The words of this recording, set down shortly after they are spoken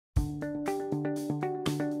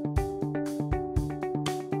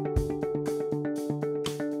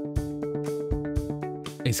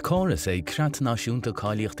Is córas é Creat Náisiúnta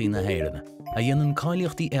Cáilíochtaí na Éireann, a dhéanann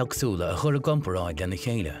cáilíochtaí éagsúla a chur gcomparáid lena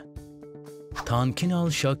chéile. Tá an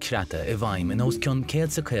cineál seo creata I bhaim in os cionn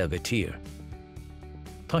 150 tír.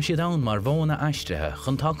 Tá siad ann mar bhóna aistrithe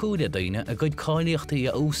chun takeúide daoine a gcuid cáilíochtaí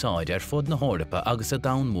a úsáid ar fud na hórapa agus a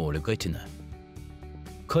dán mór a gcuiteine.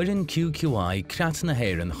 Cuireann QQI Creat na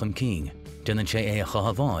Éireann chun cín, déanann sé é a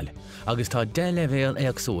chahabháil, agus tá 10 leibhéal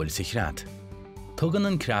éagsúil sa Creat. Tugann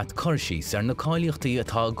an Creat corsís ar na cáilíochtaí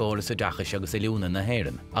atá agóras a dachas agus Éileúna na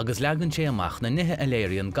Éireann, agus leagann sé amach na nithe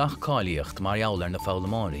eléiríonn gach cáilíocht mar gheall ar na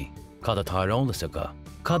fálamóirí, cad atá rólas agat,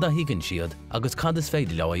 cad a higann siad agus cad is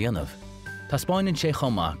féidir le a dhéanamh. Tá spáinann sé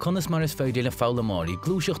chomá conas mar is féidir le fálamóirí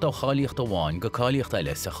glúiseacht ó cháilíocht amháin go cáilíocht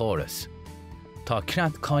eile sa chóras. Tá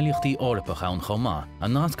Creat cáilíochtaí orpach ann chomá a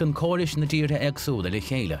nascan córis na díortha éagsúla le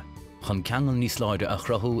chéile, chun ceangal níos láide a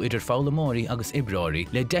chruthú idir fálamóirí agus ibreoirí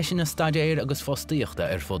le deisina staidéir agus fostíochta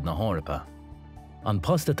ar fud na hórapa. An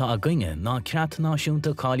post atá a gcuinge ná Creat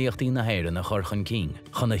Náisiúnta Cáilíochtaí na Éireann a chur chun cín,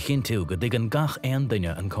 chun a chintiú go dtí an gach aon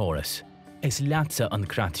duine an córas. Is leatsa an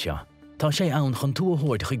Creat seo. Tá sé ann chun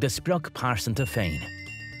túathirt chuig de sprioc pásanta féin.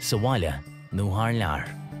 Sa bhaile nó thar lear.